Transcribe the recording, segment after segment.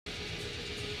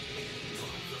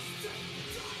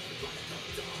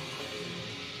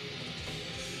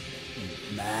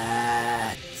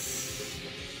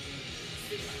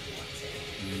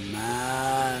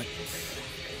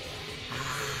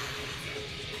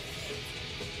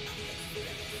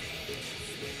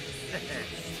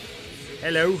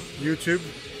Hello, YouTube.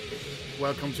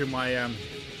 Welcome to my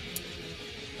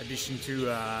addition to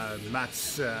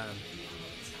Matt's,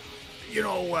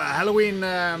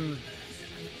 Halloween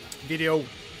video.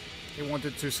 He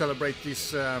wanted to celebrate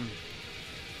this,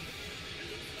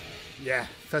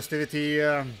 festivity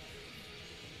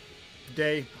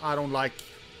day. I don't like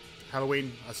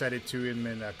Halloween. I said it to him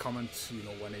in a comment,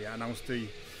 when he announced the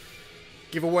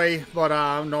giveaway. But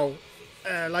no,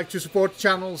 I like to support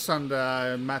channels, and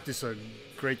Matt is a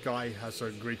great guy, has a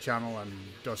great channel, and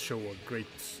does show a great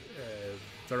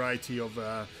variety of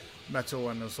metal,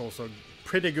 and is also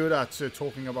pretty good at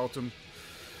talking about them.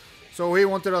 So he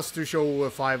wanted us to show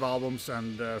 5 albums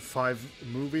and 5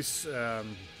 movies,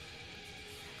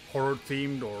 horror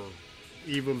themed or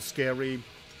evil, scary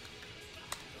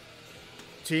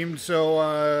themed.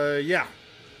 So yeah,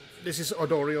 this is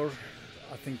Adorior.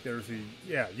 I think there's a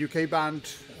UK band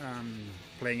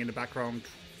playing in the background.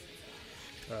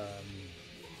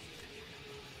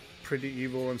 Pretty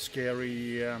evil and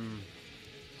scary.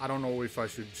 I don't know if I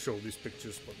should show these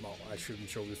pictures, but no, I shouldn't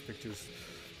show these pictures.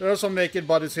 There are some naked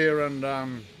bodies here,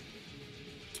 and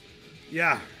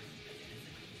yeah,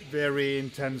 very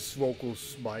intense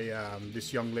vocals by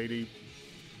this young lady.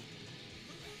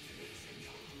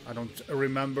 I don't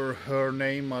remember her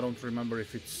name. I don't remember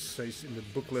if it says in the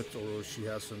booklet or she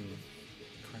has some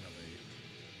kind of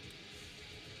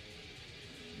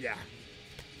a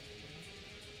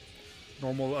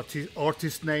normal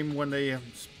artist name when they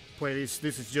play this.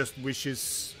 This is just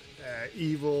Wishes,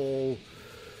 evil,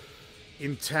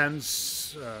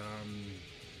 intense,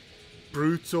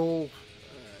 brutal,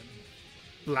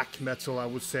 black metal, I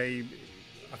would say.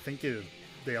 I think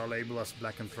they are labeled as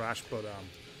black and thrash, but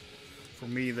for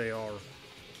me they are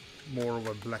more of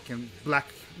a black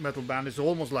metal band. It's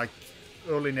almost like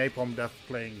early Napalm Death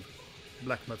playing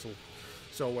black metal.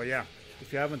 So yeah,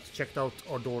 if you haven't checked out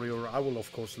Adorior, I will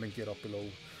of course link it up below.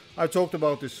 I've talked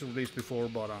about this release before,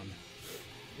 but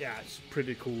yeah, it's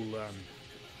pretty cool. You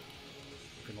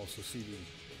can also see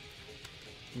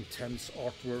the intense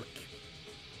artwork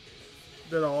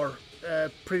that are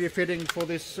pretty fitting for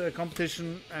this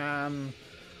competition.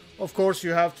 Of course,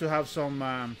 you have to have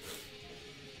some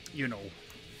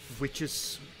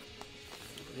witches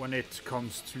when it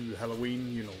comes to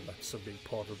Halloween. That's a big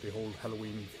part of the whole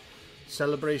Halloween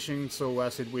celebration. So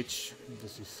Acid Witch,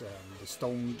 this is the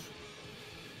stoned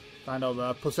kind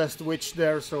of possessed witch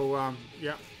there. So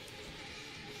yeah,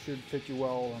 should fit you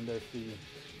well. And there's the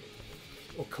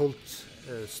occult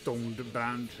stoned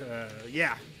band.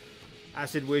 Yeah,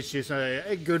 Acid Witch is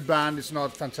a good band. It's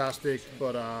not fantastic,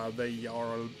 but they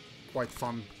are quite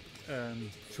fun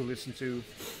to listen to.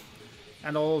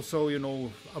 And also,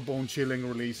 a bone-chilling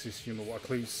release is,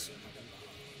 Eclipse,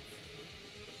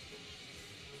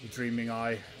 The Dreaming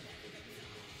Eye,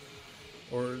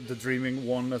 or The Dreaming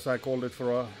One, as I called it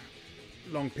for a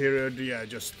long period. Yeah,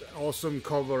 just awesome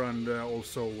cover, and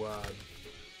also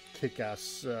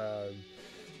kick-ass,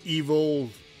 evil,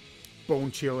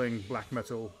 bone-chilling black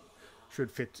metal should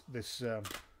fit this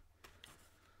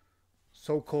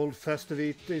so-called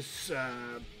festivities.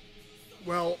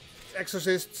 Well,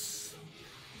 Exorcists,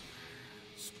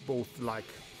 both like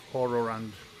horror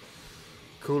and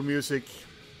cool music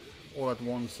all at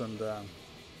once, and a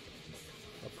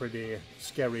pretty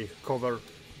scary cover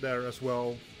there as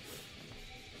well.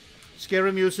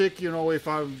 Scary music, if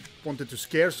I wanted to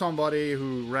scare somebody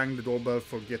who rang the doorbell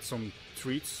for get some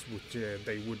treats, which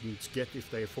they wouldn't get if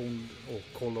they phoned or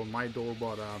called on my door,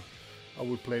 but I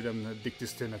would play them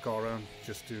Dictis Tinakara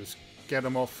just to scare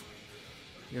them off.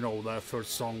 That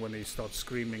first song when he starts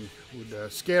screaming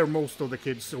would scare most of the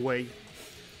kids away,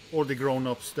 or the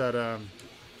grown-ups that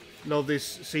love this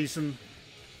season.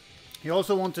 He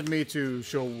also wanted me to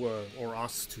show, or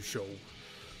us to show,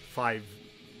 5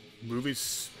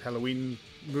 movies, Halloween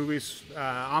movies.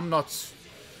 I'm not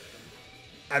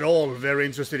at all very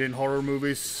interested in horror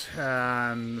movies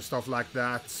and stuff like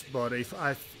that, but if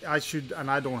I should,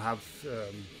 and I don't have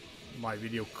my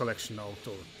video collection out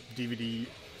or DVD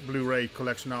Blu-ray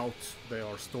collection out, they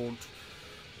are stored,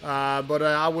 but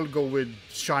I will go with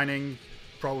Shining.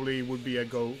 Probably would be a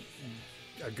good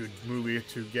movie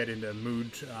to get in the mood.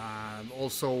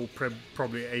 Also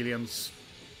probably Aliens.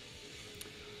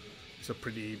 It's a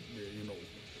pretty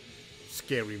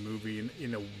scary movie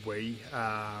in a way,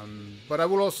 but I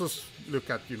will also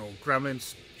look at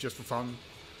Gremlins just for fun,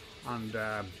 and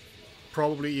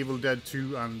probably Evil Dead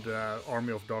 2 and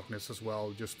Army of Darkness as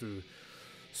well, just to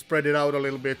spread it out a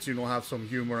little bit, have some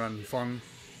humor and fun.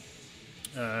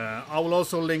 I will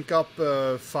also link up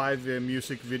 5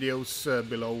 music videos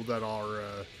below that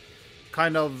are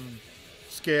kind of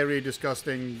scary,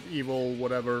 disgusting, evil,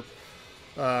 whatever.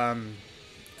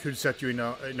 could set you in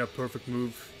a perfect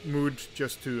mood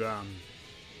just to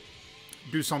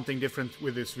do something different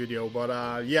with this video.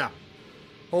 But yeah,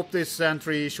 hope this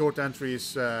short entry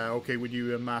is okay with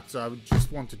you, Matt. I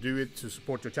just want to do it to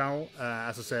support your channel.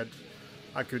 As I said,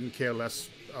 I couldn't care less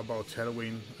about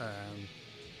Halloween,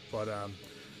 but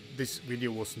this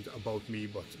video wasn't about me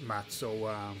but Matt. So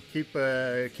keep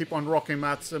on rocking,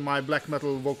 Matt. My black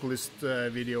metal vocalist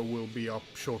video will be up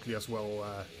shortly as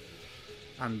well.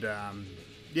 And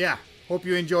yeah, hope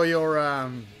you enjoy your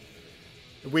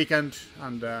weekend,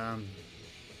 and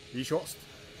be sure.